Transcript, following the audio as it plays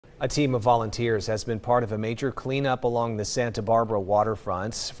A team of volunteers has been part of a major cleanup along the Santa Barbara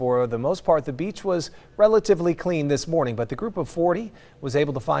waterfront. For the most part, the beach was relatively clean this morning, but the group of 40 was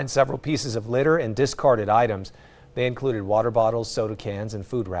able to find several pieces of litter and discarded items. They included water bottles, soda cans, and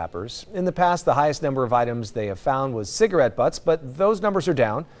food wrappers. In the past, the highest number of items they have found was cigarette butts, but those numbers are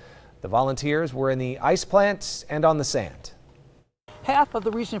down. The volunteers were in the ice plant and on the sand. Half of the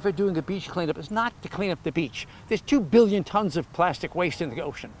reason for doing a beach cleanup is not to clean up the beach. There's 2 billion tons of plastic waste in the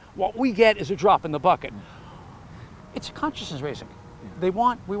ocean. What we get is a drop in the bucket. It's consciousness raising. We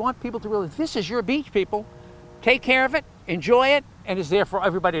want people to realize this is your beach, people. Take care of it, enjoy it, and it's there for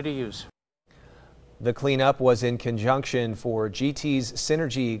everybody to use. The cleanup was in conjunction for GT's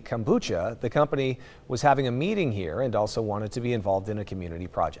Synergy Kombucha. The company was having a meeting here and also wanted to be involved in a community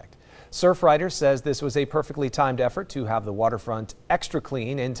project. Surfrider says this was a perfectly timed effort to have the waterfront extra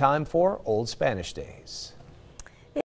clean in time for Old Spanish Days.